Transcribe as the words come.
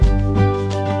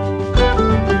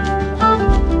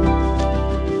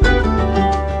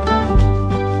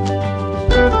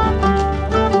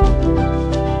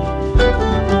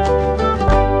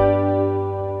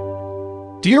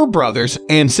Dear brothers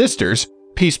and sisters,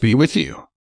 peace be with you.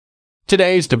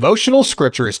 Today's devotional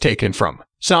scripture is taken from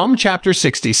Psalm chapter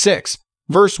 66,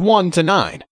 verse 1 to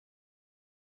 9.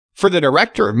 For the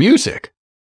director of music,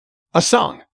 a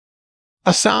song,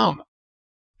 a psalm.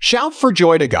 Shout for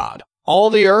joy to God, all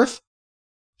the earth.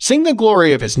 Sing the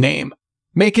glory of his name.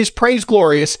 Make his praise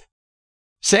glorious.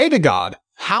 Say to God,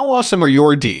 how awesome are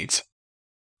your deeds.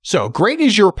 So great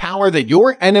is your power that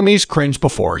your enemies cringe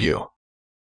before you.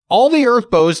 All the earth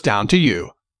bows down to you.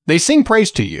 They sing praise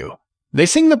to you. They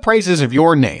sing the praises of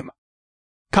your name.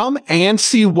 Come and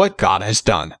see what God has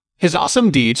done, his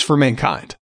awesome deeds for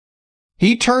mankind.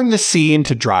 He turned the sea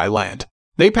into dry land.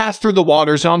 They passed through the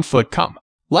waters on foot. Come,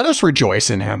 let us rejoice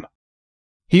in him.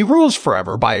 He rules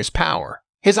forever by his power.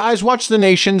 His eyes watch the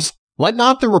nations. Let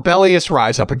not the rebellious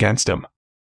rise up against him.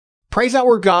 Praise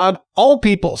our God, all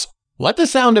peoples. Let the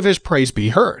sound of his praise be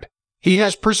heard. He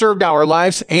has preserved our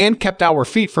lives and kept our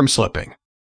feet from slipping.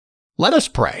 Let us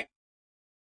pray.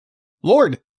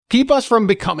 Lord, keep us from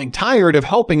becoming tired of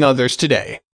helping others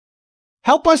today.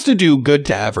 Help us to do good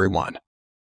to everyone.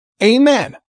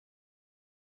 Amen.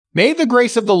 May the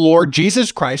grace of the Lord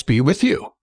Jesus Christ be with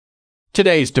you.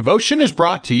 Today's devotion is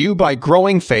brought to you by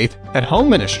Growing Faith at Home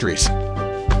Ministries.